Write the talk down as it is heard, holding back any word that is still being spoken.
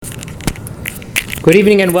Good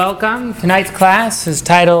evening and welcome. Tonight's class is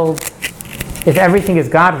titled, If Everything is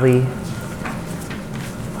Godly,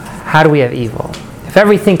 How Do We Have Evil? If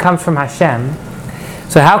everything comes from Hashem,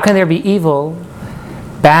 so how can there be evil,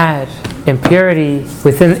 bad, impurity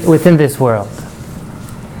within this world?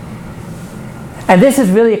 And this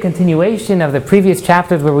is really a continuation of the previous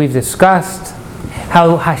chapters where we've discussed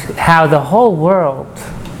how the whole world,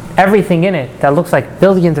 everything in it that looks like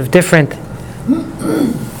billions of different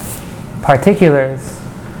particulars,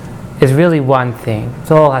 is really one thing.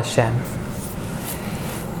 It's all Hashem.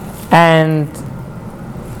 And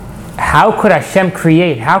how could Hashem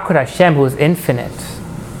create? How could Hashem, who is infinite,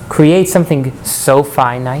 create something so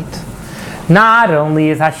finite? Not only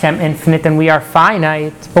is Hashem infinite and we are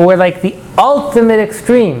finite, but we're like the ultimate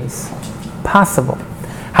extremes possible.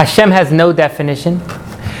 Hashem has no definition.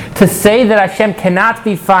 To say that Hashem cannot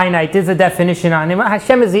be finite is a definition on him.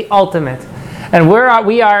 Hashem is the ultimate. And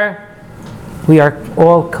we are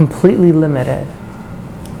all completely limited.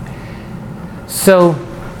 So,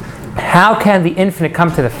 how can the infinite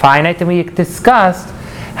come to the finite? And we discussed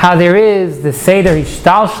how there is the Seder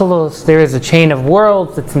Hishtalshalos, there is a chain of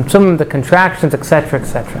worlds, the Tzimtzum, the contractions, etc.,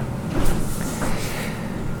 etc.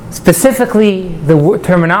 Specifically, the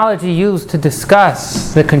terminology used to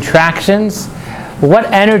discuss the contractions,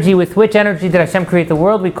 with which energy did Hashem create the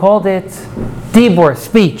world? We called it Dibur,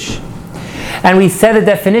 speech. And we said the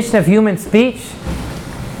definition of human speech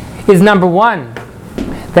is, number one,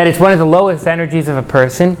 that it's one of the lowest energies of a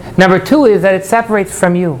person. Number two is that it separates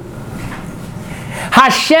from you.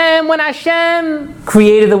 When Hashem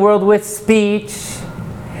created the world with speech,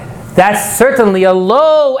 that's certainly a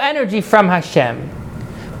low energy from Hashem.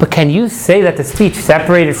 But can you say that the speech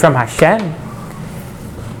separated from Hashem?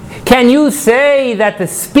 Can you say that the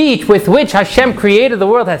speech with which Hashem created the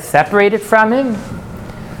world has separated from Him?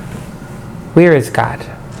 Where is God?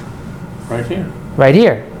 Right here. Right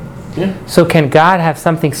here. Yeah. So can God have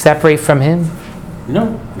something separate from Him?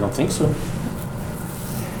 No, I don't think so.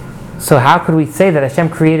 So how could we say that Hashem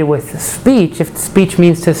created with speech if speech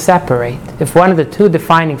means to separate? If one of the two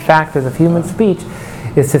defining factors of human speech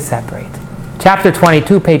is to separate. Chapter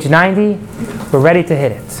 22, page 90. We're ready to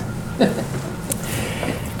hit it.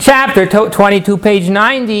 Chapter 22, page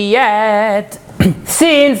 90. Yet,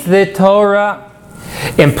 since the Torah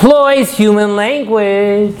employs human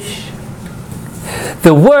language,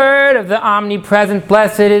 the word of the omnipresent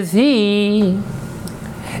blessed is He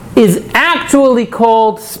is actually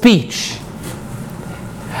called speech.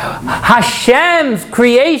 Hashem's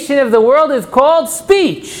creation of the world is called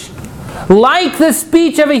speech. Like the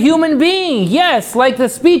speech of a human being. Yes, like the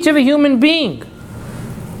speech of a human being.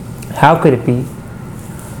 How could it be?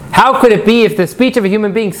 How could it be if the speech of a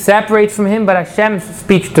human being separates from Him, but Hashem's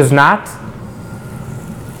speech does not?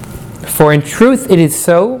 For in truth it is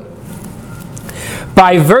so,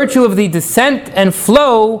 by virtue of the descent and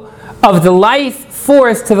flow of the life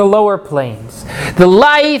force to the lower planes, the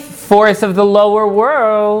life force of the lower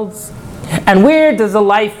worlds. And where does the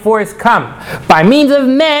life force come? By means of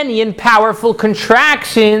many and powerful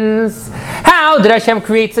contractions. How did Hashem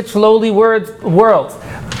create such lowly worlds?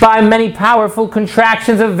 By many powerful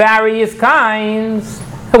contractions of various kinds.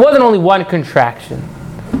 It wasn't only one contraction.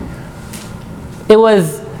 It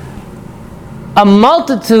was a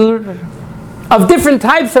multitude of different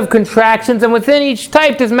types of contractions, and within each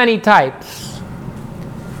type there's many types.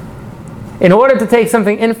 In order to take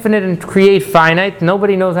something infinite and create finite,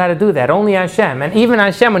 nobody knows how to do that. Only Hashem. And even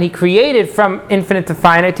Hashem, when He created from infinite to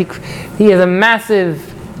finite, He has a massive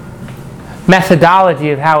methodology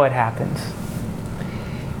of how it happens.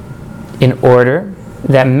 In order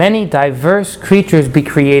that many diverse creatures be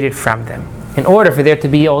created from them. In order for there to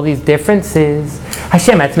be all these differences,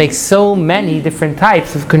 Hashem has to make so many different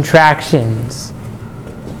types of contractions.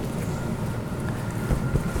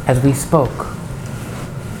 As we spoke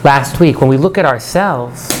last week, when we look at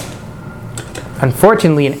ourselves,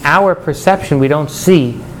 unfortunately in our perception we don't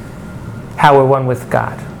see how we're one with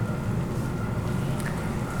God.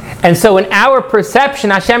 And so in our perception,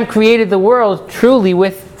 Hashem created the world truly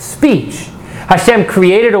with speech. Hashem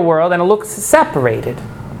created a world and it looks separated.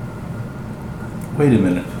 Wait a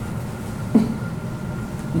minute.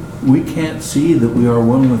 We can't see that we are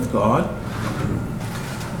one with God?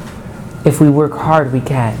 If we work hard, we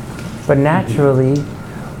can. But naturally,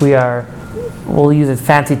 we are, we'll use a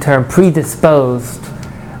fancy term, predisposed,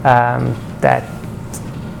 that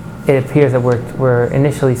it appears that we're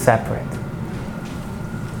initially separate.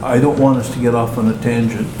 I don't want us to get off on a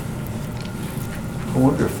tangent. I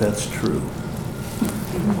wonder if that's true.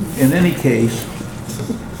 In any case,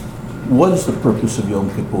 what is the purpose of Yom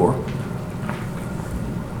Kippur?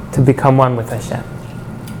 To become one with Hashem.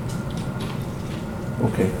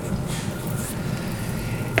 Okay.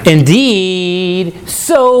 Indeed,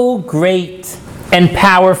 so great and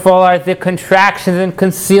powerful are the contractions and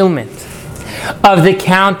concealment of the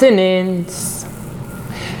countenance.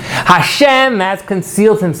 Hashem has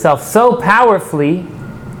concealed himself so powerfully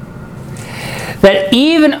that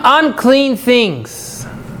even unclean things,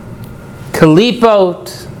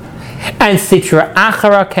 kalipot and sitra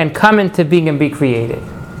achara, can come into being and be created.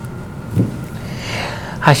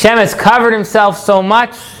 Hashem has covered himself so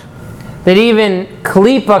much that even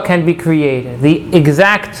kalipa can be created.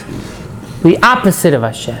 The opposite of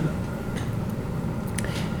Hashem.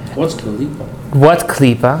 What's Kalipa? What's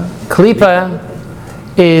klipa? Klipa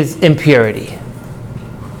is impurity.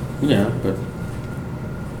 Yeah, but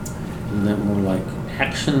isn't that more like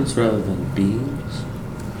actions rather than beings?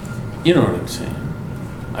 You know what I'm saying?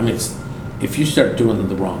 I mean, if you start doing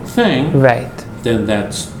the wrong thing, Right. then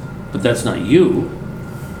that's not you.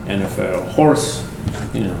 And if a horse,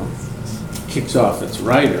 kicks off its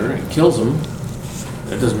rider and kills him,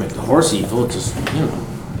 that doesn't make the horse evil. It just,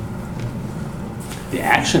 the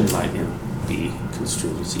action might be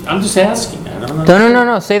construed as evil. I'm just asking. I don't know.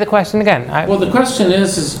 No. Say the question again. Well, the question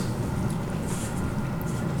is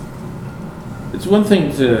it's one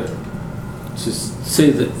thing to say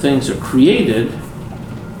that things are created,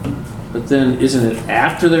 but then isn't it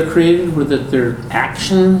after they're created where that their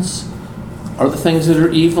actions are the things that are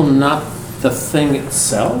evil, not the thing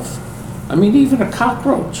itself? I mean, even a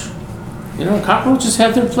cockroach. Cockroaches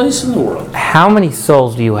have their place in the world. How many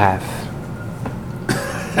souls do you have?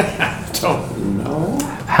 I don't know.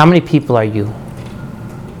 How many people are you?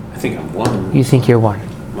 I think I'm one. You think you're one?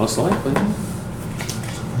 Most likely.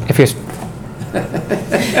 If you're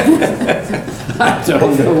I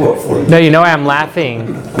don't know. no, you know why I'm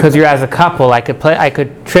laughing? Because you're as a couple. We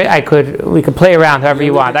could play around however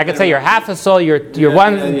you want. I could say you're half a soul, you're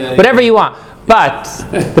one, whatever you want. But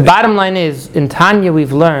the bottom line is, in Tanya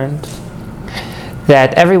we've learned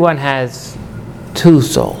that everyone has two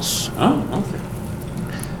souls. Oh, okay.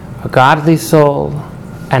 A godly soul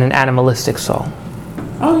and an animalistic soul.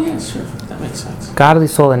 Oh, yeah, sure. That makes sense. Godly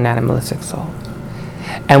soul and an animalistic soul.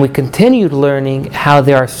 And we continued learning how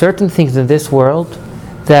there are certain things in this world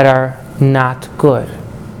that are not good.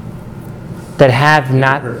 That have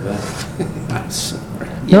not... Heard that. I'm sorry.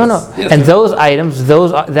 No. Yes, And those items,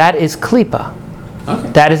 that is klipa. Okay.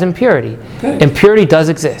 That is impurity. Good. Impurity does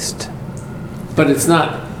exist. But it's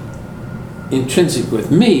not intrinsic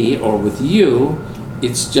with me or with you.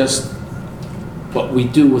 It's just what we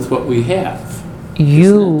do with what we have.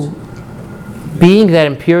 You, being that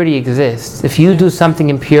impurity exists, if you do something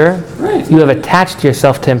impure, Right. you have attached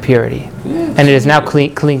yourself to impurity. Yeah. And it is now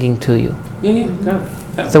clinging to you. Yeah, got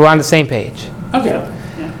it. So we're on the same page. Okay.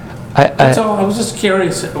 That's all. I was just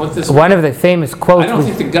curious what this. One of the famous quotes... I don't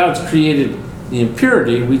think that God's created the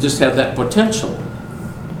impurity. We just have that potential.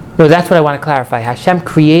 No, that's what I want to clarify. Hashem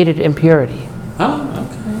created impurity. Oh,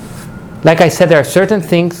 okay. Like I said, there are certain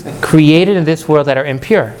things created in this world that are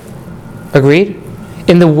impure. Agreed?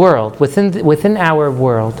 In the world, within our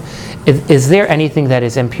world, is there anything that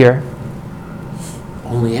is impure?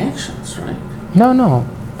 Only actions, right? No.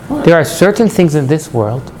 What? There are certain things in this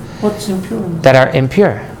world What's impure? that are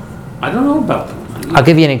impure. I don't know about them. I'll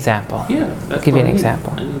give you an example. Yeah, that's give you what an I need.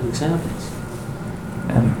 example. I need examples.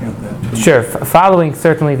 I have that too. Sure. Following,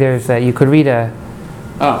 certainly, there's you could read a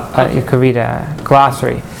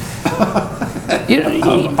glossary.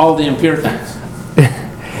 All the impure things.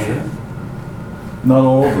 Not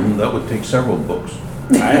all of them, that would take several books.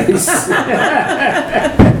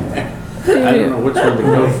 I don't know which one to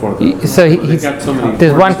go for. Though. So They got so many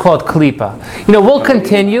there's one words. called Klipa. We'll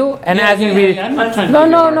continue, and as you read I'm not trying to No, get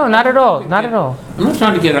no, our- no, not at all, not at all. I'm not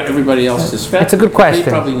trying to get everybody else to spec. It's a good question.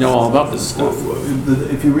 They probably know all about this stuff.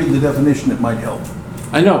 If you read the definition, it might help.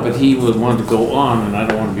 I know, but he would want to go on, and I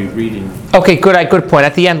don't want to be reading. Okay, good point.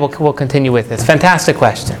 At the end, we'll continue with this. Fantastic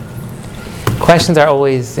question. Questions are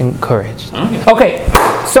always encouraged. Okay,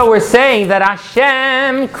 so we're saying that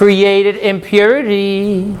Hashem created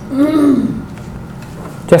impurity.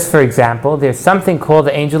 Just for example, there's something called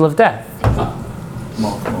the angel of death.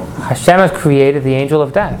 Hashem has created the angel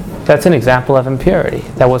of death. That's an example of impurity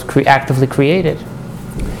that was actively created.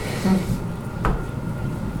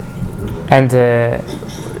 And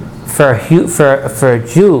for a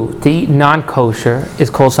Jew to eat non-kosher is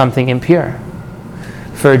called something impure.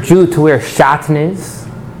 For a Jew to wear shatnez,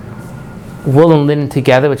 wool and linen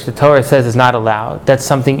together, which the Torah says is not allowed, that's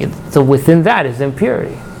something. So within that is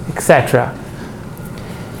impurity, etc.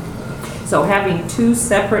 So having two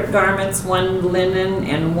separate garments, one linen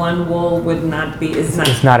and one wool, is not.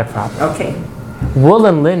 It's not a problem. Okay. Wool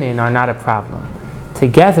and linen are not a problem.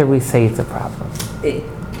 Together we say it's a problem.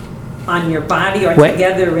 on your body or When-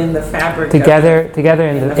 together in the fabric? Together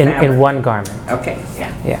in In the fabric. in one garment. Okay,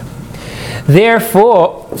 yeah. Yeah.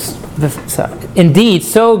 Therefore, indeed,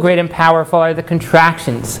 so great and powerful are the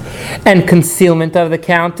contractions and concealment of the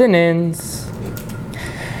countenance.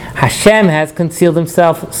 Hashem has concealed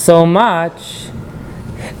himself so much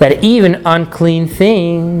that even unclean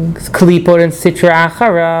things, klipot and sitra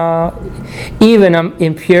achara, even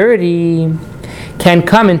impurity, can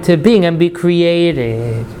come into being and be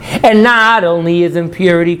created. And not only is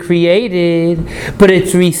impurity created, but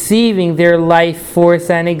it's receiving their life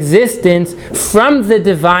force and existence from the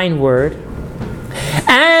divine word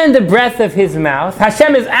and the breath of his mouth.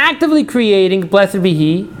 Hashem is actively creating, blessed be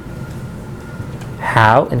he.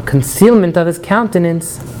 How? In concealment of his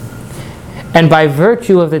countenance and by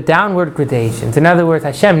virtue of the downward gradations. In other words,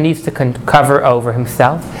 Hashem needs to cover over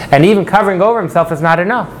himself, and even covering over himself is not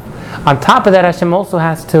enough. On top of that, Hashem also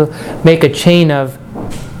has to make a chain of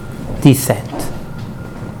descent.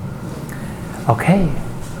 Okay.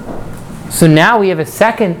 So now we have a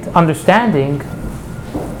second understanding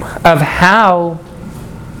of how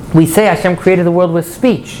we say Hashem created the world with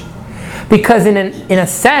speech. Because in a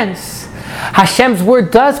sense, Hashem's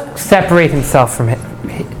word does separate himself from him.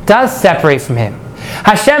 It does separate from him.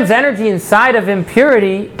 Hashem's energy inside of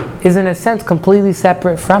impurity is in a sense completely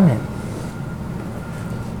separate from him.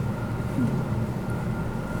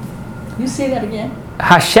 You say that again?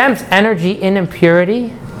 Hashem's energy in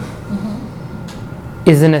impurity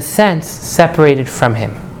is in a sense separated from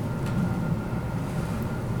him.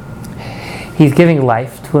 He's giving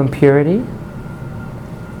life to impurity,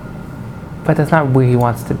 but that's not where he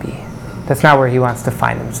wants to be. That's not where he wants to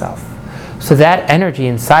find himself. So that energy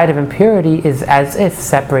inside of impurity is as if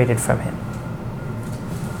separated from him.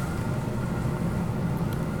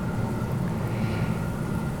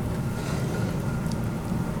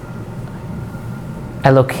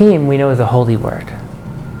 Elohim, we know, is a holy word.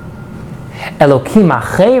 Elokim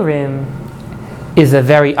acherim is a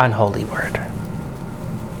very unholy word.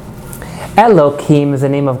 Elokim is the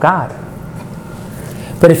name of God.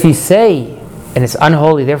 But if you say, and it's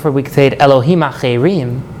unholy, therefore we could say it Elohim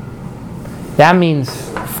acherim, that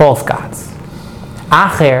means false gods.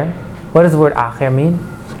 Acher, what does the word acher mean?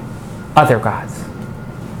 Other gods.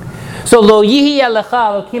 So lo yihi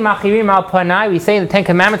alecha Elokim acherim al panai, we say in the Ten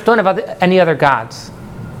Commandments, don't have any other gods.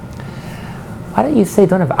 Why don't you say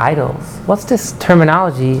don't have idols? What's this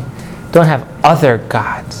terminology, don't have other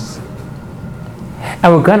gods?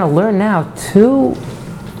 And we're going to learn now two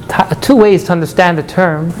ways to understand the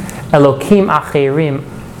term Elokim acherim,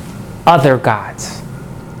 other gods.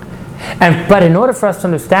 But in order for us to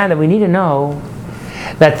understand that, we need to know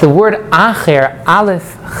that the word acher,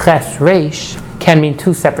 aleph, ches, resh, can mean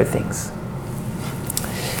two separate things.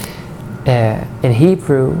 In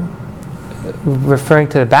Hebrew, referring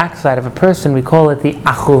to the backside of a person, we call it the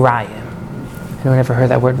achurayim. Anyone ever heard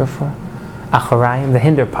that word before? Achurayim, the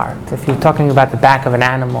hinder part. If you're talking about the back of an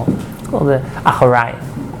animal, it's called the achurayim.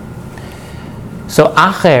 So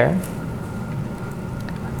acher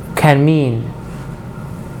can mean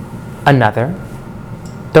another.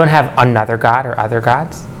 Don't have another god or other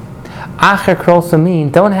gods. Acher could also mean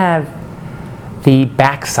don't have the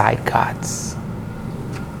backside gods.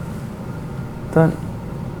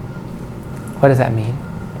 What does that mean?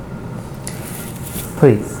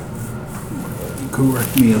 Please.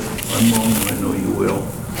 Correct me if I'm wrong, I know you will.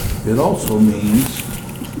 It also means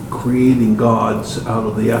creating gods out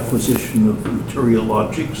of the acquisition of material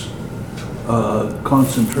objects,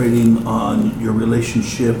 concentrating on your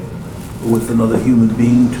relationship with another human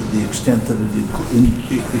being to the extent that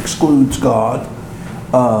it excludes God,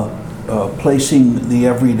 placing the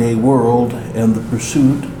everyday world and the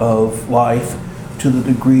pursuit of life to the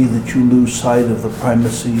degree that you lose sight of the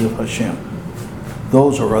primacy of Hashem.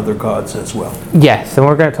 Those are other gods as well. Yes, and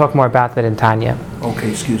we're going to talk more about that in Tanya. Okay,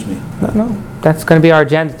 excuse me. No, that's going to be our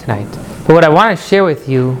agenda tonight. But what I want to share with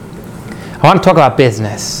you, I want to talk about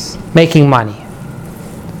business, making money.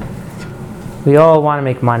 We all want to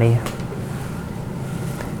make money.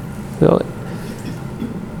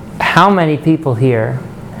 How many people here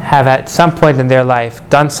have at some point in their life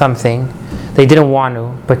done something they didn't want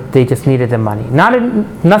to, but they just needed the money?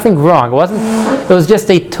 Nothing wrong. It was just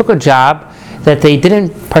they took a job that they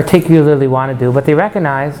didn't particularly want to do, but they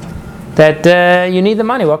recognized that you need the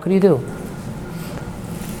money. What could you do?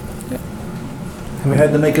 We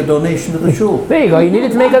had to make a donation to the shul. There you go. You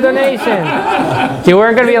needed to make a donation. You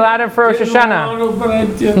weren't going to be allowed in for Rosh Hashanah.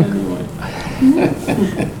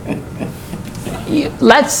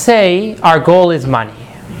 Let's say our goal is money.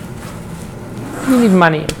 You need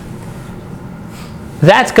money.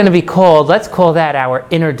 That's going to be called, let's call that our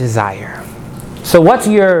inner desire. So what's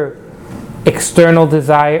your external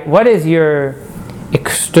desire? What is your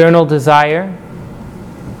external desire?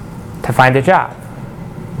 To find a job.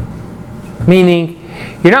 Meaning,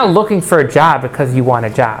 you're not looking for a job because you want a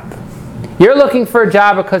job. You're looking for a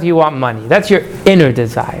job because you want money. That's your inner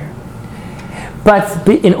desire. But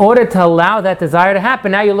in order to allow that desire to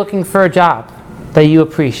happen, now you're looking for a job that you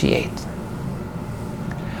appreciate.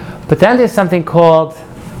 But then there's something called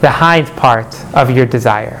the hind part of your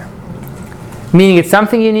desire. Meaning it's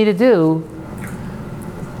something you need to do,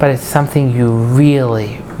 but it's something you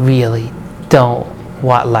really, really don't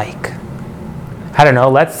like. I don't know,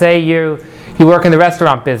 let's say you work in the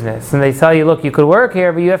restaurant business and they tell you, look, you could work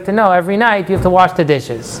here, but you have to know every night you have to wash the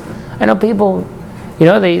dishes. I know people,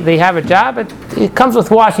 they have a job, it comes with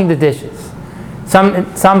washing the dishes.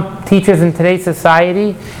 Some teachers in today's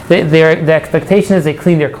society, the expectation is they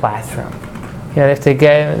clean their classroom. They have to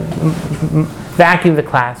vacuum the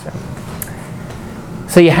classroom.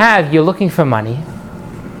 So you're looking for money,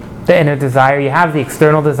 the inner desire, you have the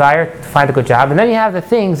external desire to find a good job, and then you have the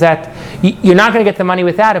things that you're not going to get the money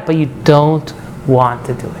without it, but you don't want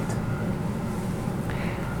to do it.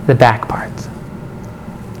 The back part.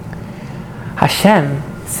 Hashem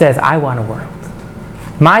says, I want a world.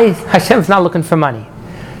 Hashem's not looking for money.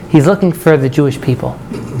 He's looking for the Jewish people.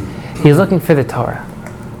 He's looking for the Torah.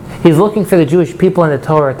 He's looking for the Jewish people and the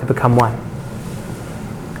Torah to become one.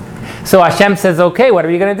 So Hashem says, okay, what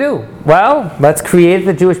are you going to do? Well, let's create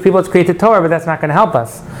the Jewish people, let's create the Torah, but that's not going to help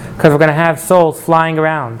us because we're going to have souls flying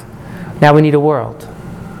around. Now we need a world.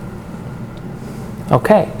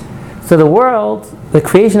 Okay. So the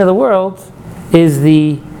creation of the world is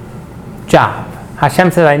the job.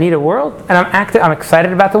 Hashem says, I need a world, and I'm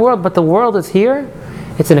excited about the world, but the world is here.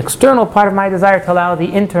 It's an external part of my desire to allow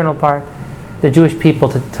the internal part, the Jewish people,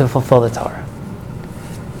 to fulfill the Torah.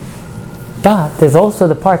 But there's also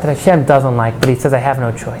the part that Hashem doesn't like, but He says, I have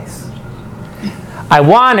no choice. I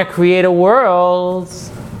want to create a world.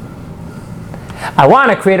 I want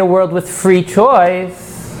to create a world with free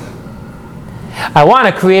choice. I want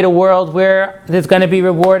to create a world where there's going to be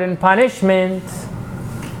reward and punishment.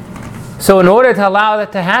 So in order to allow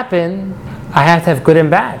that to happen, I have to have good and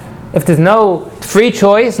bad. If there's no free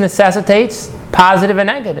choice, necessitates positive and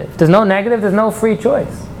negative. If there's no negative, there's no free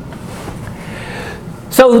choice.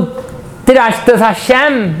 So does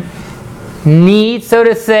Hashem need, so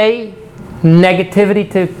to say, negativity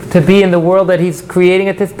to be in the world that He's creating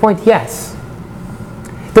at this point? Yes.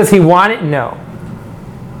 Does He want it? No.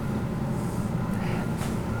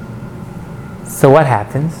 So what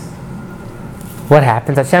happens? What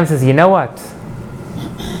happens? Hashem says, you know what?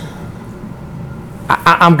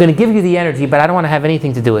 I'm going to give you the energy, but I don't want to have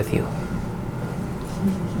anything to do with you.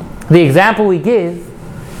 The example we give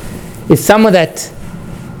is someone that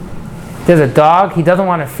there's a dog he doesn't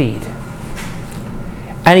want to feed.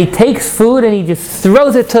 And he takes food and he just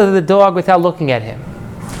throws it to the dog without looking at him.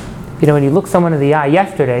 When you look someone in the eye,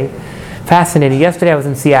 fascinating, yesterday I was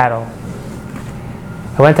in Seattle.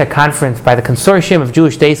 I went to a conference by the Consortium of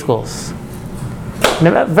Jewish Day Schools. And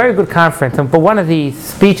a very good conference, but one of the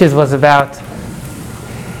speeches was about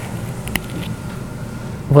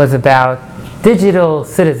digital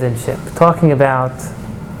citizenship, talking about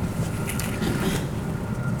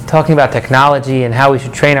technology and how we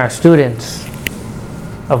should train our students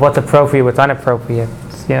of what's appropriate, what's inappropriate.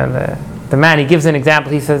 The man, he gives an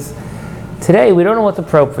example. He says, today we don't know what's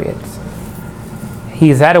appropriate.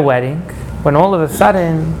 He's at a wedding when all of a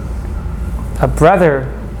sudden a brother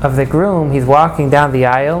of the groom, he's walking down the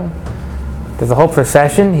aisle. There's a whole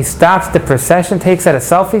procession. He stops the procession, takes out a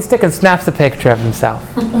selfie stick, and snaps a picture of himself.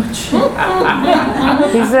 He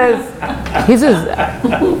says,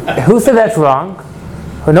 who said that's wrong?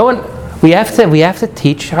 Well, no one. We have to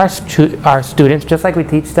teach our students, just like we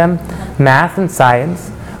teach them math and science.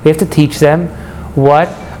 We have to teach them what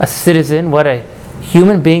a citizen, what a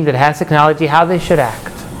human being that has technology, how they should act.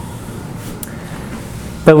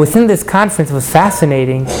 But within this conference, it was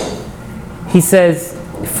fascinating. He says,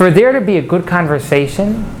 for there to be a good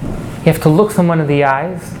conversation, you have to look someone in the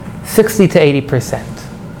eyes 60 to 80%.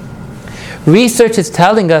 Research is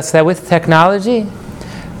telling us that with technology,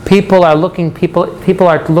 people are looking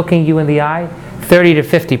you in the eye 30 to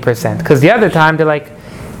 50%. Because the other time they're like,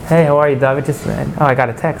 hey, how are you, David? I got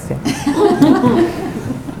a text.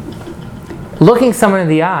 Looking someone in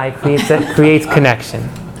the eye creates connection.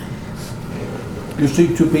 You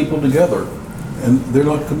see two people together, and they're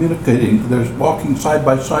not communicating. They're walking side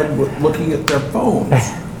by side, looking at their phones.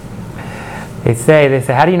 They say,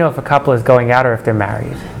 how do you know if a couple is going out or if they're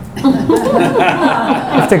married?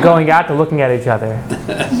 If they're going out, they're looking at each other.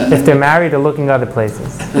 If they're married, they're looking other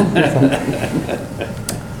places.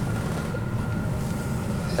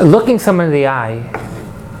 Looking someone in the eye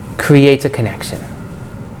creates a connection.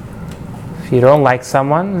 If you don't like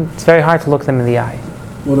someone, it's very hard to look them in the eye.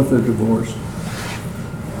 What if they're divorced?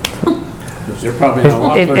 They're probably not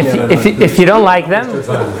walking. If you don't like them,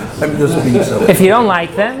 I'm just being silly. if you don't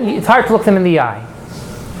like them, it's hard to look them in the eye.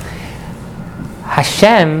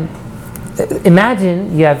 Hashem,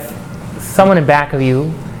 imagine you have someone in back of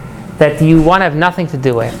you that you want to have nothing to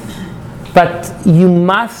do with, but you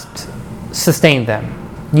must sustain them.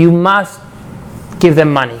 You must give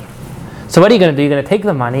them money. So what are you going to do? You're going to take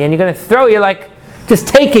the money and you're going to throw it. You're like, just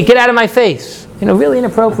take it, get out of my face. Really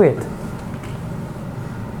inappropriate.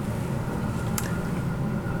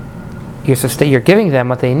 You're giving them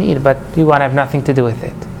what they need, but you want to have nothing to do with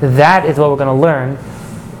it. That is what we're going to learn.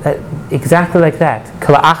 Exactly like that.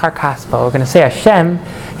 Kala'achar kaspa. We're going to say Hashem,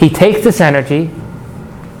 He takes this energy.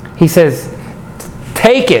 He says,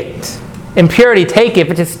 take it. Impurity, take it,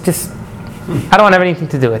 but just I don't want to have anything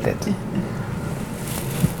to do with it.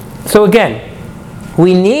 So again,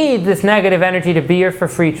 we need this negative energy to be here for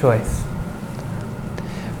free choice.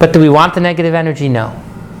 But do we want the negative energy? No.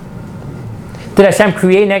 Did Hashem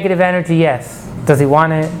create negative energy? Yes. Does He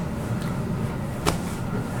want it?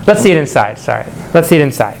 Let's see it inside. Let's see it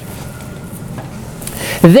inside.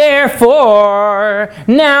 Therefore,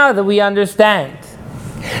 now that we understand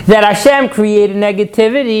that Hashem created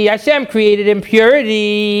negativity, Hashem created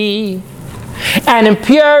impurity, and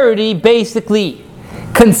impurity basically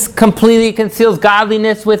completely conceals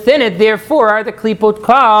godliness within it. Therefore, are the klipot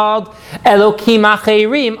called Elokim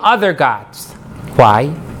Acherim, other gods.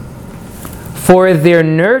 Why? For their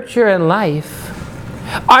nurture and life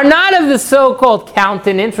are not of the so-called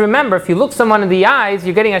countenance. Remember, if you look someone in the eyes,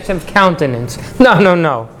 you're getting Hashem's countenance.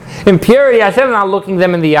 No. Impurity, Hashem is not looking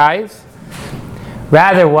them in the eyes.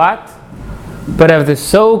 Rather what? But of the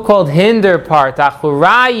so-called hinder part,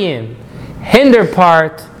 Achurayim, hinder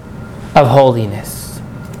part of holiness.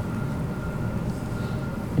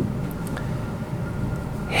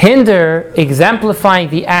 Hinder exemplifying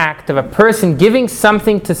the act of a person giving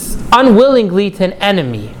something unwillingly to an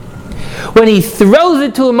enemy. When he throws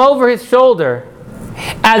it to him over his shoulder,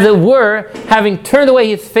 as it were, having turned away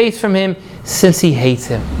his face from him since he hates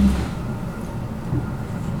him.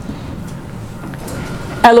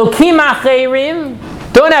 Elokim Acherim,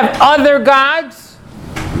 don't have other gods.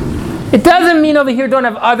 It doesn't mean over here don't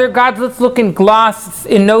have other gods. Let's look in gloss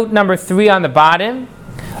in note number 3 on the bottom.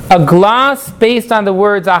 A gloss based on the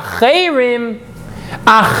words Acherim.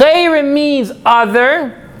 Acherim means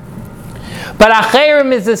other, but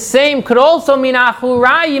Acherim is the same, could also mean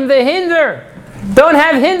Achurayim, the hinder. Don't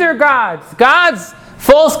have hinder gods. Gods,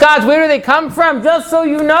 false gods, where do they come from? Just so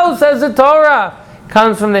you know, says the Torah,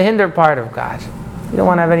 comes from the hinder part of God. You don't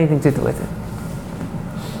want to have anything to do with it.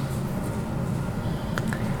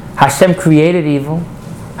 Hashem created evil.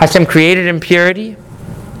 Hashem created impurity.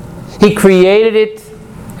 He created it.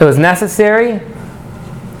 It was necessary.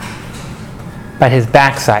 But His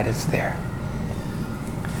backside is there.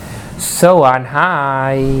 So on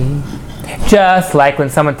high, just like when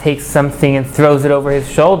someone takes something and throws it over his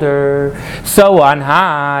shoulder, so on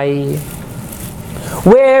high.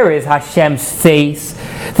 Where is Hashem's face?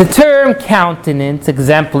 The term countenance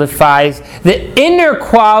exemplifies the inner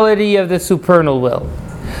quality of the supernal will.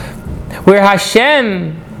 Where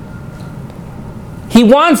Hashem, He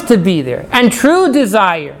wants to be there, and true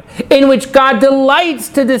desire, in which God delights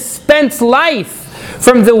to dispense life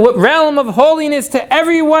from the realm of holiness to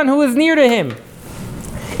everyone who is near to Him.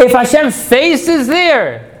 If Hashem's face is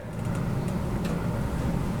there,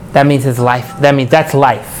 that means His life. That means that's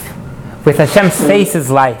life. With Hashem's face is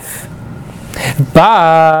life.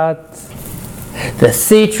 But the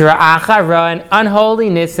sitra, achara, and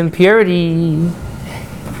unholiness, impurity,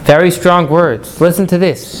 very strong words. Listen to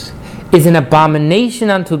this. Is an abomination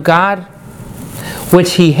unto God,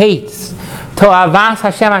 which He hates. To'avas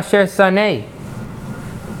Hashem asher sanei.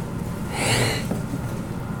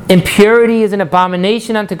 Impurity is an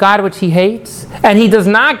abomination unto God, which He hates, and He does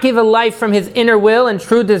not give a life from His inner will and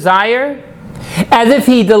true desire, as if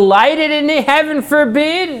He delighted in it, heaven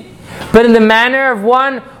forbid, but in the manner of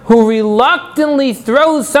one who reluctantly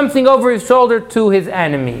throws something over his shoulder to his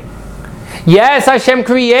enemy. Yes, Hashem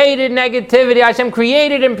created negativity, Hashem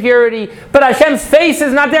created impurity, but Hashem's face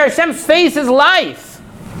is not there. Hashem's face is life.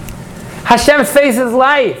 Hashem's face is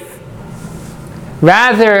life.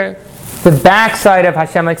 Rather, the backside of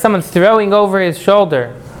Hashem, like someone's throwing over his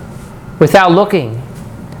shoulder without looking,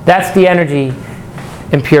 that's the energy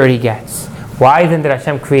impurity gets. Why then did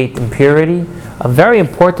Hashem create impurity? A very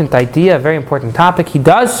important idea, a very important topic. He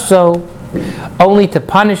does so only to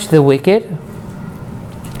punish the wicked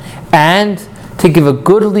and to give a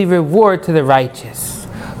goodly reward to the righteous.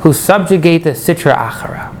 who subjugate the Sitra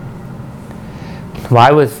Achara.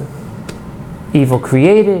 Why was evil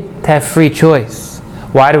created? To have free choice.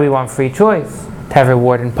 Why do we want free choice? To have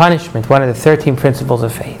reward and punishment, one of the 13 principles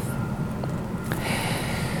of faith.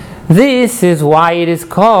 This is why it is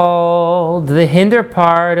called the hinder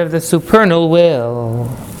part of the supernal will.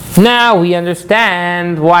 Now we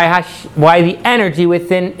understand why the energy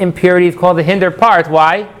within impurity is called the hinder part.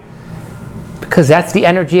 Why? Because that's the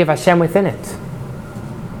energy of Hashem within it.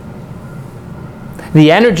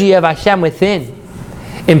 The energy of Hashem within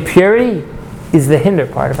impurity is the hinder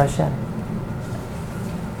part of Hashem.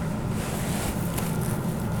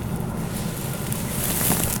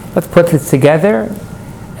 Let's put this together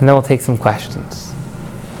and then we'll take some questions.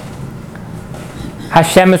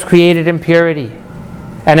 Hashem has created impurity.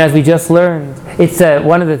 And as we just learned, it's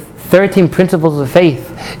one of the 13 principles of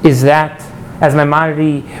faith is that, as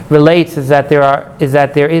Maimonides relates, is that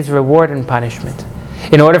there is reward and punishment.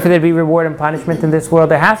 In order for there to be reward and punishment in this world,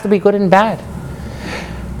 there has to be good and bad.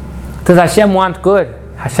 Does Hashem want good?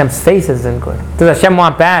 Hashem's face isn't good. Does Hashem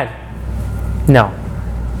want bad? No.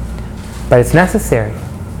 But it's necessary.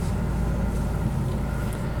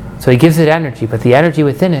 So He gives it energy, but the energy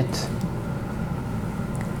within it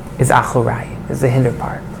is Achurai, is the hinder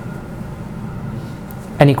part.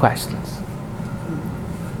 Any questions?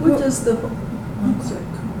 What does the... I'm sorry.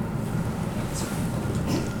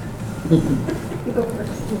 Go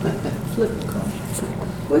first. Flip the coin.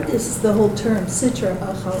 What is the whole term, Sitra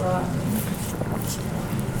Achara?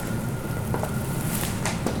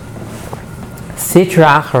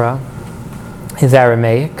 Sitra Achara is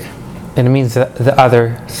Aramaic, and it means the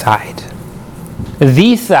other side.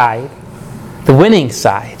 The side, the winning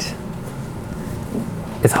side,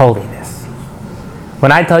 is holiness.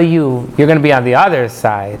 When I tell you you're going to be on the other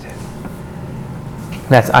side,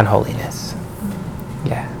 that's unholiness.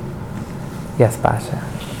 Yeah. Yes, Basha.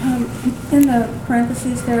 In the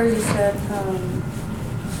parentheses there, you said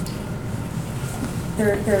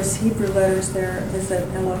there's Hebrew letters there. Is it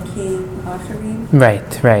Elohim, Acharim?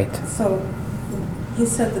 Right. So you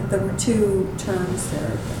said that there were two terms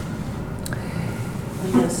there.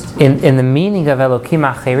 In the meaning of Elohim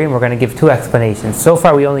Acharim, we're going to give two explanations. So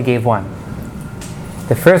far, we only gave one.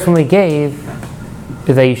 The first one we gave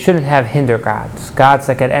is that you shouldn't have hinder gods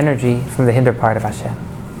that get energy from the hinder part of Hashem.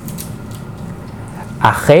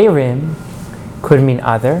 Acherim could mean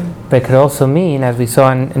other, but it could also mean, as we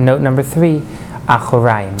saw in note number 3,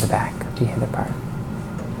 Achorayim, the back, the hinder part.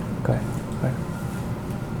 Good.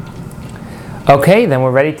 Okay, then we're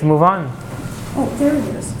ready to move on. Oh, there it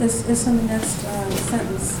is. It's in the next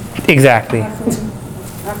sentence. Exactly.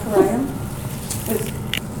 Achorayim.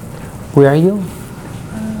 Where are you?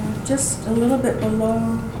 Just a little bit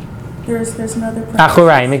below. There's another.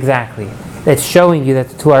 Achorayim, exactly. It's showing you that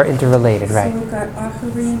the two are interrelated, right? So we've got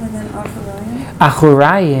Acharim and then Achorayim.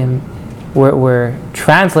 Achorayim, we're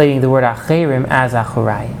translating the word Acherim as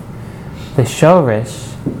Achorayim. The Shorish,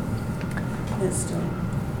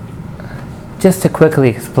 just to quickly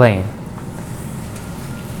explain,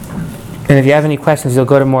 and if you have any questions, you'll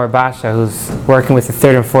go to Mor Basha, who's working with the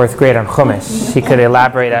 3rd and 4th grade on Chumash. She could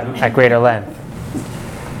elaborate at greater length.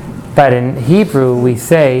 But in Hebrew, we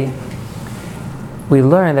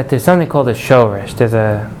learn that there's something called a shorish. There's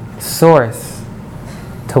a source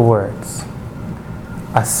to words.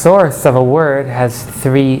 A source of a word has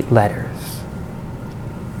 3 letters.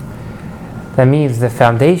 That means the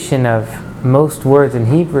foundation of most words in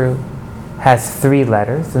Hebrew has 3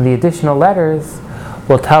 letters, and the additional letters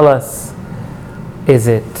will tell us, is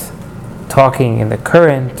it talking in the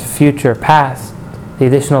current, future, past? The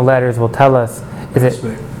additional letters will tell us, is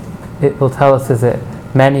it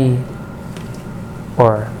many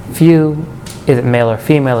or few, is it male or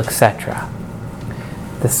female, etc.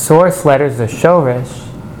 The source letters, the shorish,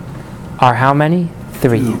 are how many?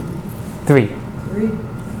 3. 3.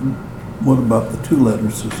 What about the 2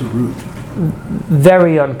 letters as a root?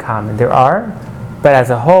 Very uncommon. There are, but as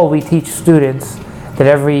a whole, we teach students that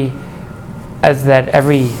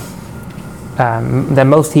that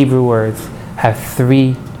most Hebrew words have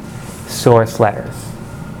 3 source letters.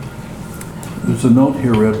 There's a note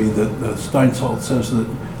here, Rebbe, that Steinsaltz says that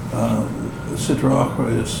Sitra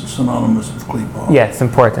Achra is synonymous with Klippa. Yes,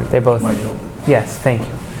 important. They both. Might help. Yes, thank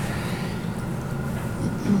you.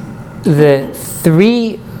 The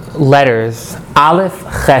 3 letters, Aleph,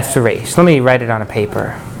 Ches, Resh. Let me write it on a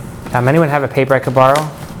paper. Anyone have a paper I could borrow?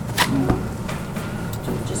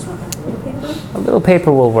 Just want a little paper? A little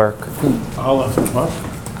paper will work. Aleph, what?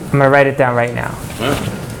 I'm going to write it down right now. Yeah.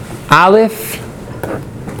 Aleph,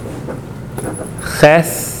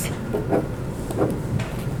 Ches,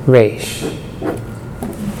 Resh.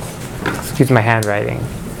 Excuse my handwriting.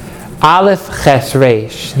 Aleph Ches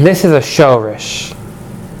Reish. This is a shorish.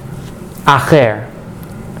 Acher.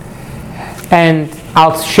 And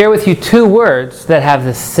I'll share with you two words that have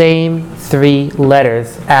the same three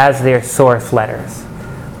letters as their source letters.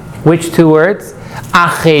 Which two words?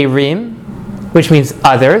 Acherim, which means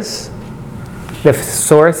others. The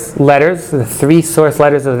source letters, the three source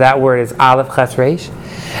letters of that word is Aleph Ches Reish.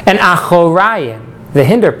 And Achorayim, the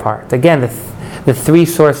hinder part. Again, the three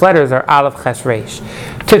source letters are Aleph Ches Reish.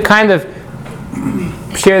 To kind of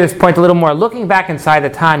share this point a little more, looking back inside the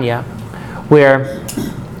Tanya, where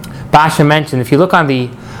Basha mentioned, if you look on the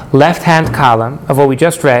left-hand column of what we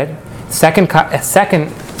just read, second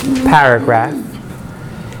paragraph,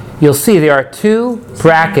 you'll see there are two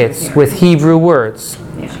brackets with Hebrew words.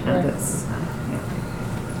 Yeah, and this.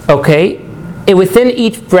 Okay? And within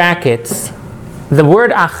each bracket, the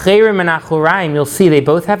word Acherim and Achorayim, you'll see they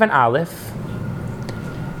both have an Aleph,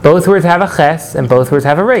 both words have a Ches, and both words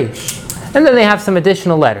have a Reish. And then they have some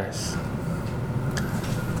additional letters.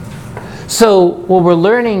 So what we're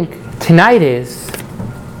learning tonight is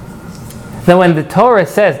that when the Torah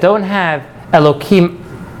says don't have Elokim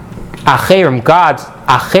Acherim, God's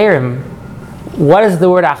Acherim, what does the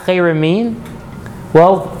word Acherim mean?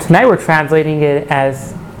 Well, tonight we're translating it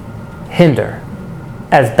as hinder,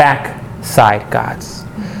 as backside gods.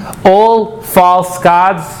 All false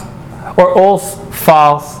gods, or all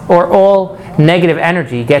false, or all negative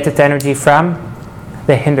energy gets its energy from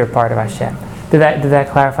the hinder part of Hashem. Did that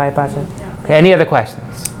clarify it, Basha? Okay, any other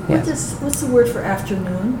questions? Yes. What's the word for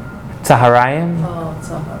afternoon? Tzaharaim? Oh,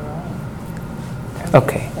 Tzahara.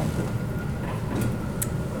 Okay.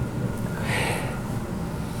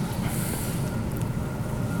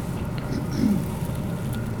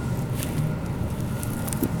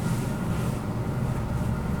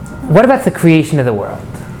 What about the creation of the world?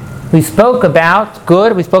 We spoke about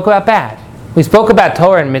good, we spoke about bad. We spoke about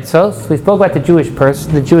Torah and mitzvos. We spoke about the Jewish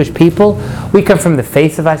person, the Jewish people. We come from the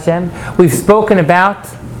face of Hashem. We've spoken about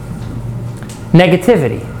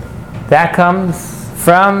negativity. That comes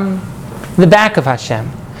from the back of Hashem.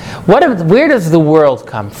 Where does the world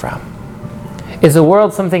come from? Is the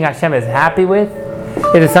world something Hashem is happy with?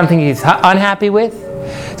 Is it something He's unhappy with?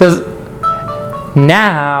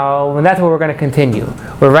 Now, and that's where we're going to continue.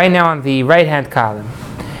 We're right now on the right-hand column.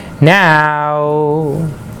 Now,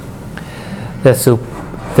 the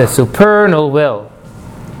supernal will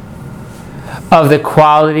of the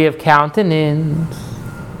quality of countenance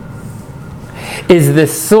is the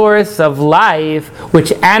source of life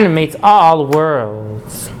which animates all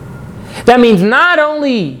worlds. That means not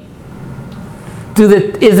only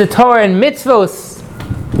is the Torah and mitzvos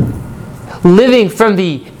living from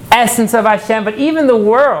the essence of Hashem, but even the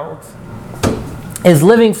world is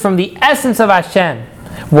living from the essence of Hashem.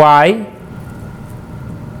 Why?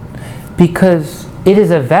 Because it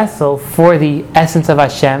is a vessel for the essence of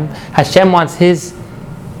Hashem. Hashem wants His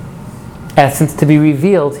essence to be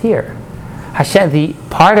revealed here. Hashem, the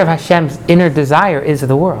part of Hashem's inner desire is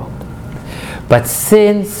the world. But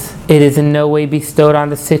since it is in no way bestowed on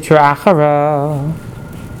the Sitra Achara,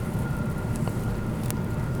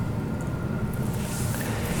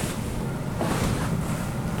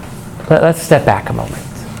 let's step back a moment.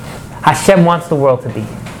 Hashem wants the world to be.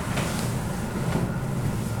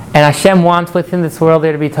 And Hashem wants within this world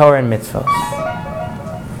there to be Torah and mitzvot.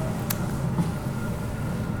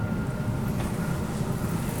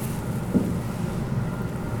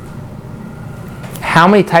 How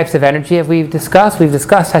many types of energy have we discussed? We've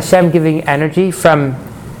discussed Hashem giving energy from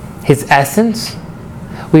His essence.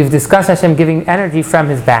 We've discussed Hashem giving energy from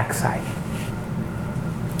His backside.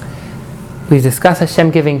 We've discussed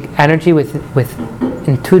Hashem giving energy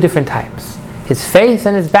in two different types. His face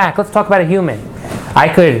and His back. Let's talk about a human. I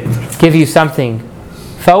could give you something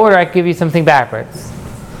forward or I could give you something backwards.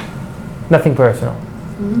 Nothing personal.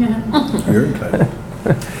 You're entitled.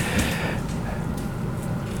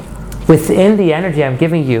 Within the energy I'm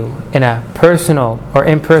giving you in a personal or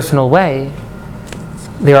impersonal way,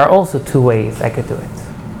 there are also two ways I could do it.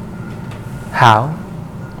 How?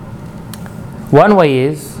 One way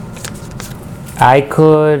is I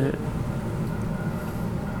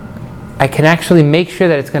can actually make sure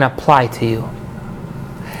that it's going to apply to you.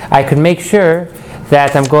 I could make sure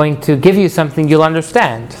that I'm going to give you something you'll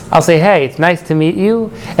understand. I'll say, hey, it's nice to meet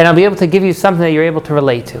you, and I'll be able to give you something that you're able to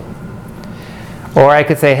relate to. Or I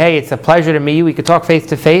could say, hey, it's a pleasure to meet you, we could talk face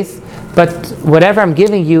to face, but whatever I'm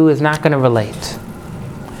giving you is not going to relate.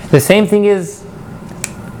 The same thing is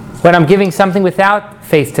when I'm giving something without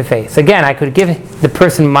face to face. Again, I could give the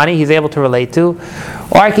person money he's able to relate to,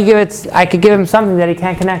 or I could give him something that he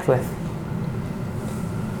can't connect with.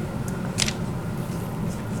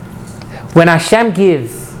 When Hashem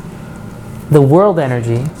gives the world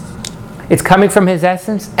energy. It's coming from his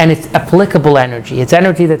essence, and it's applicable energy. It's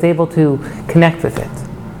energy that's able to connect with it.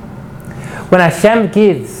 When Hashem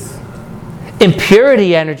gives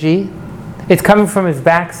impurity energy, it's coming from his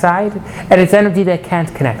backside, and it's energy that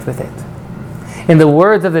can't connect with it. In the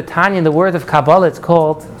words of the Tanya, in the words of Kabbalah, it's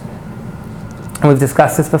called, and we've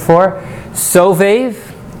discussed this before, Sovev,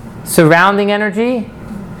 surrounding energy,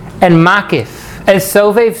 and Makif, as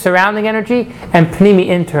Sovev, surrounding energy, and Pnimi,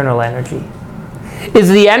 internal energy. Is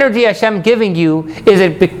the energy Hashem giving you, is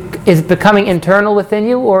it becoming internal within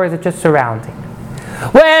you, or is it just surrounding?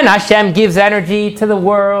 When Hashem gives energy to the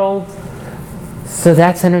world, so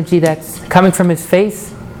that's energy that's coming from his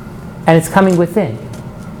face, and it's coming within.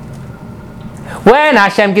 When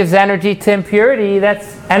Hashem gives energy to impurity,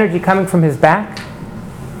 that's energy coming from his back.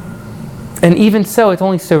 And even so, it's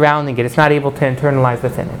only surrounding it. It's not able to internalize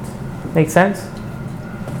within it. Make sense?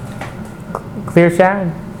 Clear,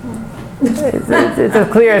 Sharon? It's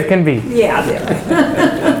as clear as can be. Yeah,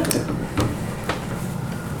 there.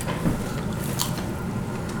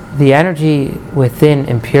 The energy within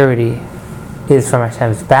impurity is from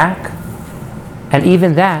Hashem's back, and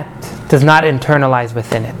even that does not internalize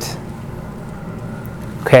within it.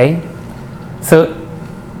 Okay? So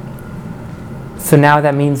now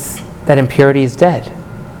that means that impurity is dead.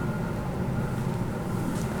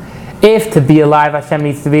 If to be alive, Hashem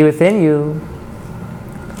needs to be within you.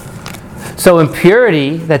 So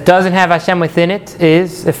impurity that doesn't have Hashem within it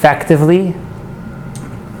is effectively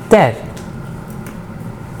dead.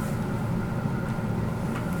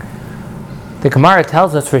 The Gemara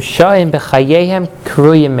tells us, "Rishayim b'chayehem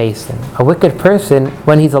kruyim mesim." A wicked person,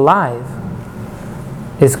 when he's alive,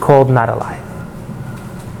 is called not alive.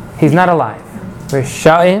 He's not alive.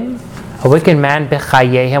 Rishayim, a wicked man,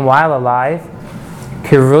 b'chayehem, while alive,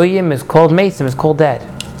 kruyim is called mesim, is called dead.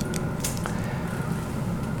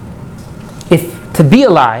 If to be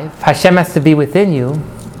alive, Hashem has to be within you.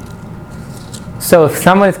 So if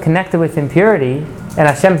someone is connected with impurity, and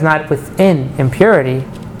Hashem's not within impurity,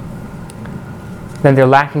 then they're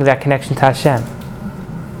lacking that connection to Hashem.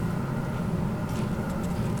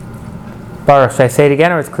 Baruch, should I say it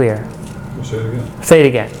again or it's clear? Say it again. Say it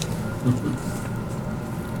again.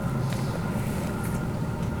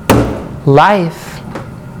 Life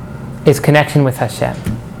is connection with Hashem.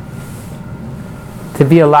 To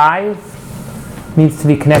be alive means to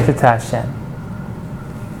be connected to Hashem.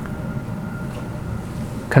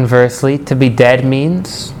 Conversely, to be dead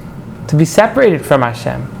means to be separated from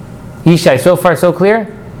Hashem. Yishai, so far so clear?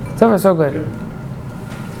 So far so good.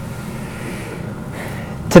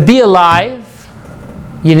 To be alive,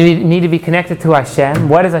 you need to be connected to Hashem.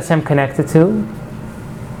 What is Hashem connected to?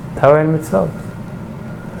 Torah and mitzvot.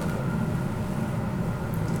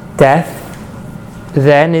 Death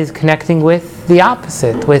then is connecting with the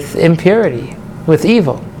opposite, with impurity, with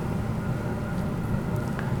evil.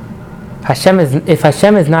 If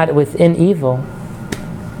Hashem is not within evil,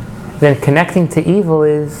 then connecting to evil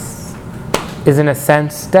is in a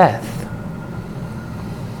sense death.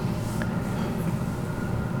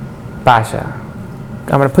 Basha,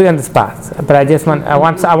 I'm going to put you on the spot, but I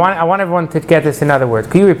want everyone to get this in other words.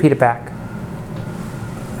 Can you repeat it back?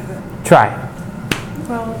 Try.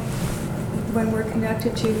 Well, when we're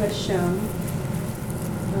connected to Hashem,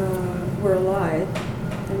 we're alive,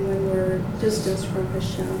 and when we're distanced from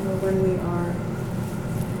Hashem, or when we are,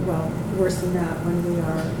 well, worse than that, when we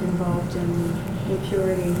are involved in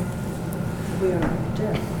impurity, we are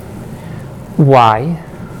dead. Why?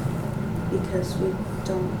 Because we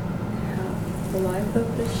don't have the life of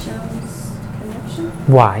Hashem's connection.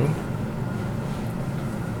 Why?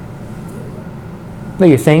 No,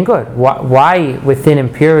 you're saying good. Why within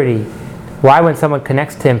impurity? Why when someone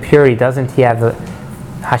connects to impurity doesn't he have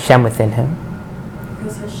Hashem within him?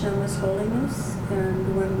 Because Hashem is holiness,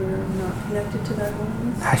 and when we're not connected to that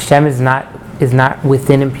holiness, Hashem is not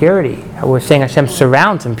within impurity. We're saying Hashem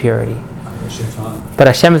surrounds impurity, but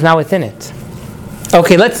Hashem is not within it.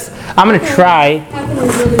 Okay, I'm going to try. How can we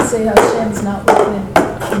really say Hashem's not within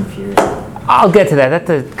impurity? I'll get to that.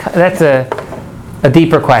 That's a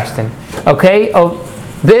deeper question. Okay. Oh,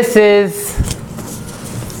 this is.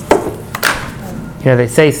 They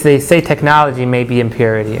say technology may be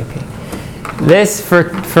impurity. Okay. This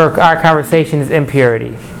for our conversation is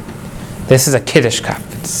impurity. This is a Kiddush cup.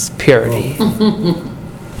 It's purity.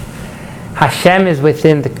 Hashem is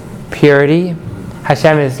within the purity.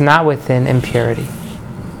 Hashem is not within impurity.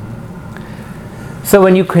 So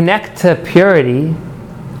when you connect to purity,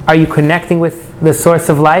 are you connecting with the source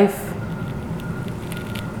of life?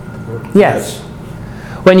 Yes.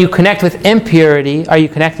 When you connect with impurity, are you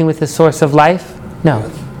connecting with the source of life?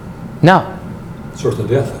 No. No. Source of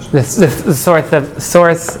death. The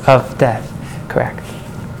source of death. Correct.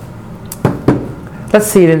 Let's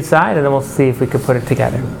see it inside, and then we'll see if we can put it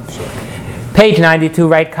together. Page 92,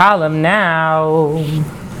 right column. Now,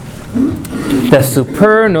 the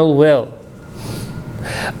supernal will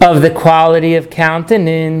of the quality of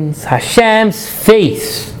countenance, Hashem's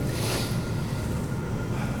face,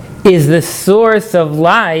 is the source of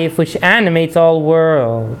life which animates all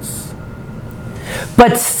worlds.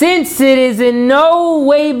 But since it is in no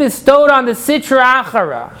way bestowed on the Sitra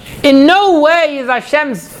Achara, in no way is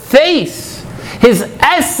Hashem's face, His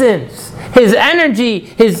essence, His energy,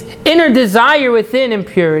 His inner desire within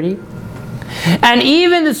impurity, and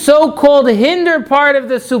even the so-called hinder part of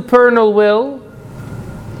the supernal will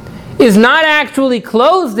is not actually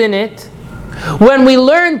closed in it. When we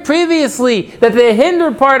learned previously that the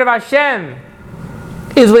hinder part of Hashem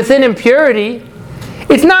is within impurity,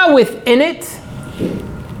 it's not within it,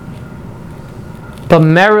 but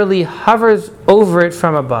merely hovers over it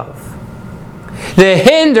from above. The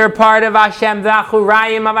hinder part of Hashem, the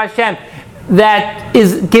Achurayim of Hashem, that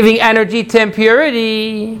is giving energy to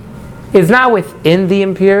impurity, is not within the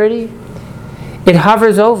impurity. It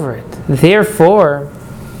hovers over it. Therefore,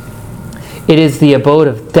 it is the abode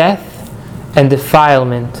of death and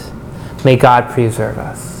defilement. May God preserve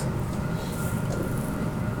us.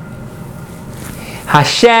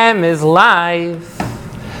 Hashem is life.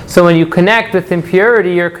 So when you connect with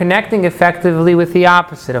impurity, you're connecting effectively with the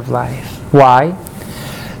opposite of life. Why?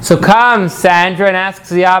 So comes Sandra and asks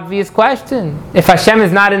the obvious question. If Hashem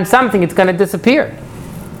is not in something, it's going to disappear.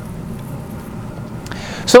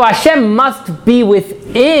 So Hashem must be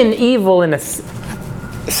within evil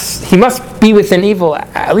He must be within evil,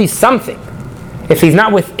 at least something. If He's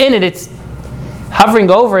not within it, it's hovering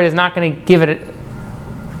over it is not going to give it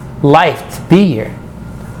life to be here.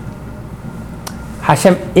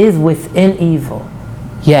 Hashem is within evil,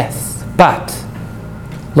 yes, but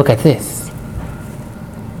look at this.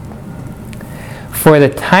 For the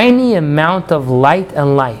tiny amount of light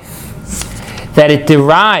and life that it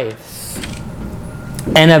derives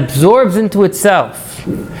and absorbs into itself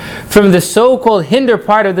from the so-called hinder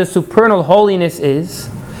part of the supernal holiness is,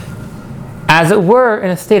 as it were,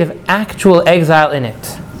 in a state of actual exile in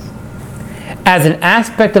it, as an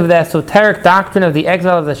aspect of the esoteric doctrine of the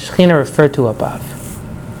exile of the Shekhinah referred to above.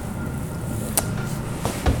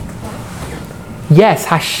 Yes,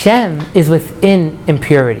 Hashem is within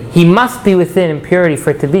impurity. He must be within impurity for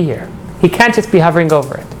it to be here. He can't just be hovering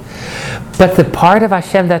over it. But the part of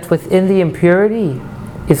Hashem that's within the impurity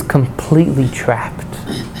is completely trapped.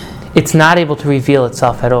 It's not able to reveal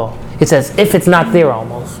itself at all. It's as if it's not there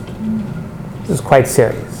almost. This is quite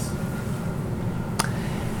serious.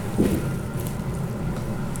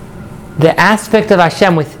 The aspect of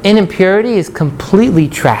Hashem within impurity is completely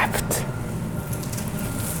trapped.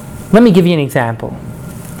 Let me give you an example.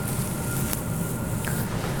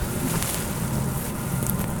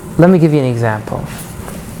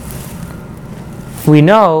 We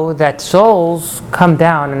know that souls come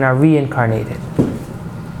down and are reincarnated.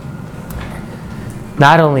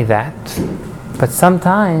 Not only that, but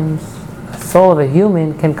sometimes a soul of a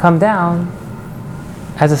human can come down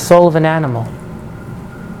as a soul of an animal.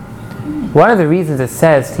 One of the reasons it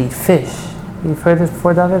says to eat fish, you've heard this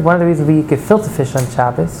before, David? One of the reasons we eat gefilte fish on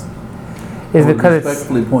Shabbos is because it's... I would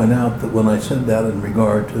respectfully point out that when I said that in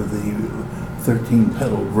regard to the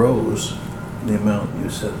 13-petaled rose, the amount you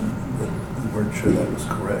said, that you weren't sure that was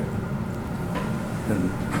correct.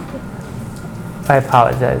 And I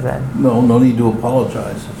apologize then. no need to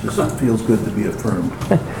apologize. It feels good to be affirmed.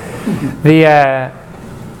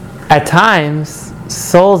 At times,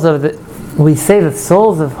 we say the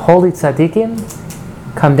souls of holy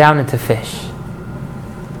tzaddikim come down into fish.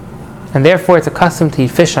 And therefore it's accustomed to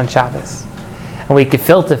eat fish on Shabbos. And we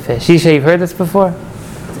gefilte fish. Yisha, you've heard this before?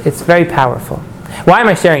 It's very powerful. Why am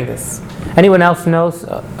I sharing this? Anyone else knows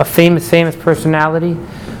a famous personality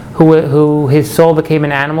who his soul became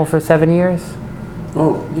an animal for 7 years?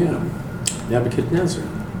 Oh, yeah. Nebuchadnezzar.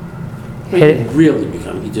 He didn't really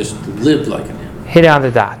become, he just lived like an animal. Hit it on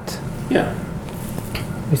the dot. Yeah.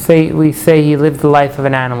 We say he lived the life of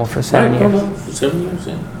an animal for 7 years. For 7 years,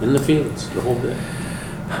 yeah. In the fields, the whole day.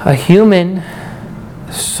 A human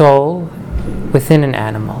soul within an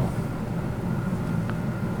animal.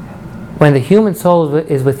 When the human soul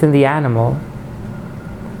is within the animal,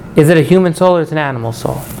 is it a human soul or is it an animal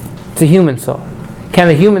soul? It's a human soul. Can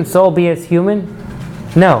the human soul be as human?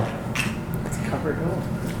 No. It's covered up.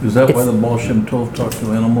 Is that why the Baal Shem Tov talks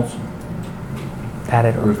to animals? That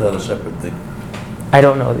I don't Or is know. that a separate thing? I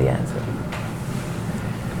don't know the answer.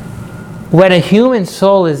 When a human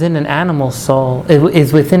soul is in an animal soul,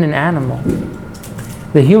 is within an animal,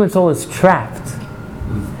 The human soul is trapped.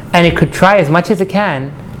 And it could try as much as it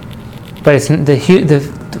can, but it's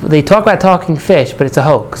they talk about talking fish, but it's a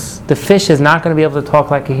hoax. The fish is not going to be able to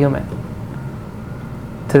talk like a human,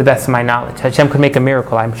 to the best of my knowledge. Hashem could make a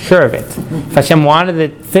miracle, I'm sure of it. If Hashem wanted the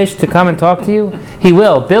fish to come and talk to you, He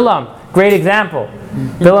will. Bilam, great example.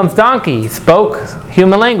 Bilam's donkey spoke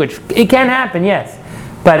human language. It can happen, yes.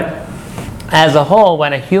 But as a whole,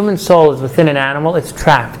 when a human soul is within an animal, it's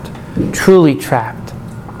trapped. Truly trapped.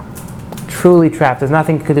 Truly trapped. There's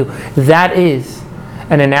nothing you can do. That is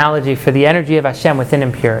an analogy for the energy of Hashem within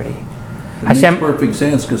impurity. It makes perfect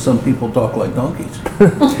sense because some people talk like donkeys.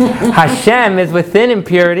 Hashem is within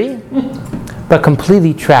impurity, but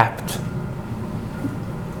completely trapped.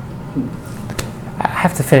 I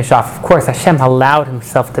have to finish off. Of course, Hashem allowed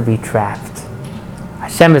Himself to be trapped.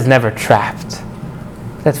 Hashem is never trapped.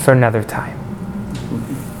 That's for another time.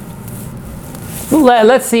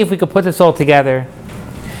 Let's see if we can put this all together.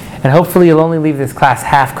 And hopefully you'll only leave this class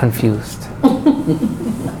half confused.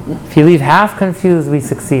 If you leave half confused, we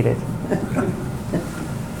succeeded.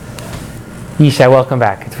 Yishai, welcome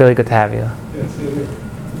back. It's really good to have you.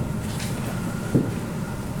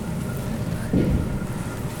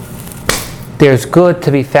 There's good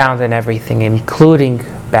to be found in everything, including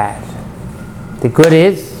bad. The good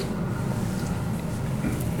is,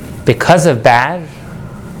 because of bad,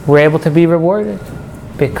 we're able to be rewarded.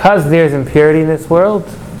 Because there's impurity in this world,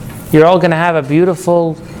 you're all going to have a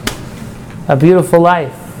beautiful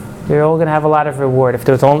life. You're all going to have a lot of reward. If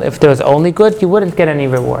there was only good, you wouldn't get any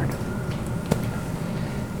reward.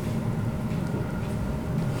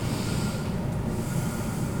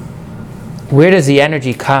 Where does the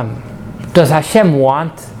energy come? Does Hashem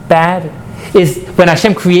want bad? When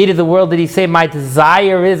Hashem created the world, did He say, my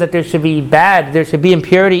desire is that there should be bad, there should be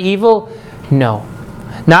impurity, evil? No.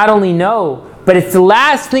 Not only no, but it's the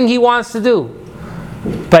last thing He wants to do.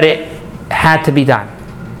 But it had to be done.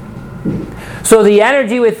 So the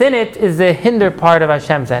energy within it is the hinder part of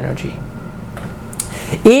Hashem's energy.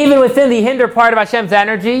 Even within the hinder part of Hashem's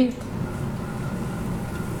energy,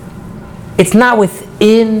 it's not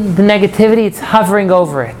within the negativity, it's hovering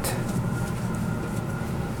over it.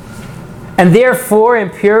 And therefore,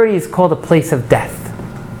 impurity is called a place of death.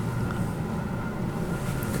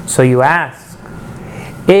 So you ask,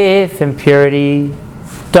 if impurity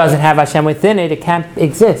doesn't have Hashem within it, it can't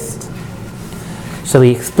exist. So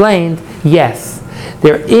he explained, yes,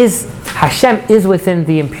 Hashem is within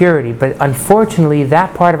the impurity, but unfortunately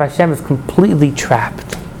that part of Hashem is completely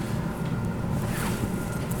trapped.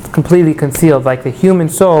 It's completely concealed, like the human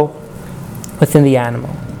soul within the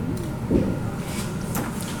animal.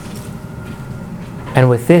 And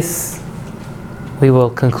with this, we will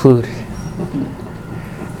conclude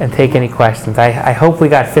and take any questions. I hope we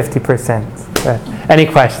got 50%. But any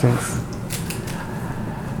questions?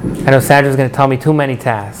 I know Sandra's going to tell me too many to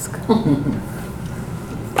ask. Too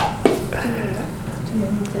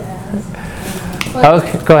many to ask.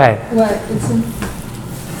 Okay, go ahead.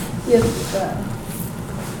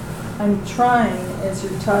 I'm trying, as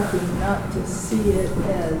you're talking, not to see it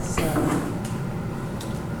as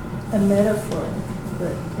a metaphor,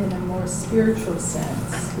 but in a more spiritual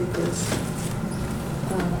sense, because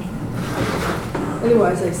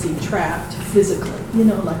otherwise I see trapped physically,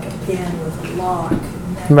 like a pen with a lock.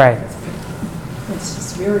 Right. It's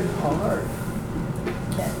just very hard.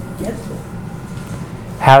 Can't get there.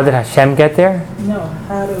 How did Hashem get there? No,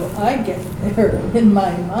 how do I get there in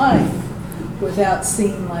my mind without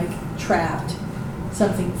seeing like trapped,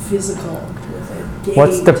 something physical with a gate?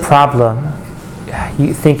 What's the problem?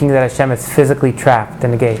 You thinking that Hashem is physically trapped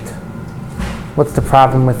in a gate. What's the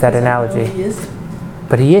problem with that analogy? He is.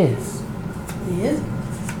 But He is. He is.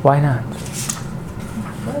 Why not?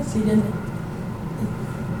 Because He didn't.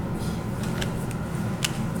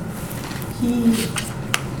 He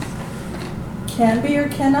can be or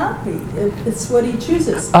cannot be. It's what He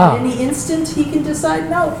chooses. Oh. At any instant, He can decide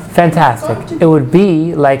no. Fantastic. It would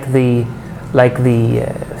be like the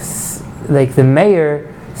mayor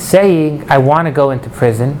saying, I want to go into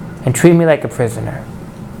prison and treat me like a prisoner.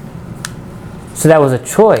 So that was a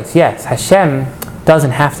choice. Yes, Hashem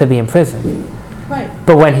doesn't have to be in prison. Right.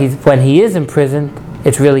 But when he is in prison,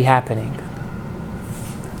 it's really happening.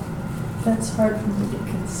 That's hard for me to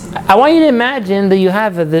conceive. I want you to imagine that you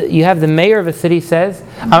have the mayor of a city says,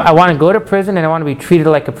 I want to go to prison and I want to be treated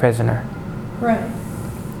like a prisoner. Right.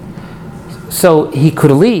 So he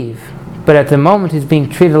could leave, but at the moment he's being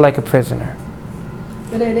treated like a prisoner.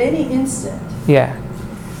 But at any instant, Yeah.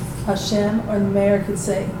 Hashem or the mayor could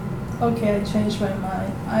say, okay, I changed my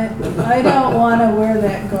mind. I don't want to wear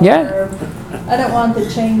that garb. Yeah. I don't want the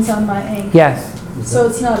chains on my ankle. Yes. So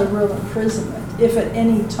it's not a real imprisonment. if at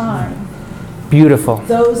any time Beautiful.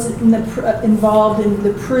 those in the, involved in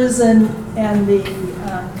the prison and the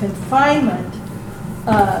confinement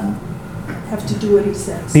have to do what he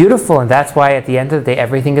says. Beautiful, and that's why at the end of the day,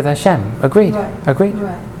 everything is Hashem. Agreed. Right. Agreed.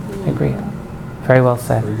 Right. Agreed. Very well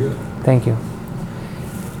said. Very good. Thank you.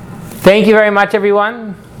 Thank you very much,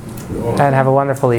 everyone, and have a wonderful evening.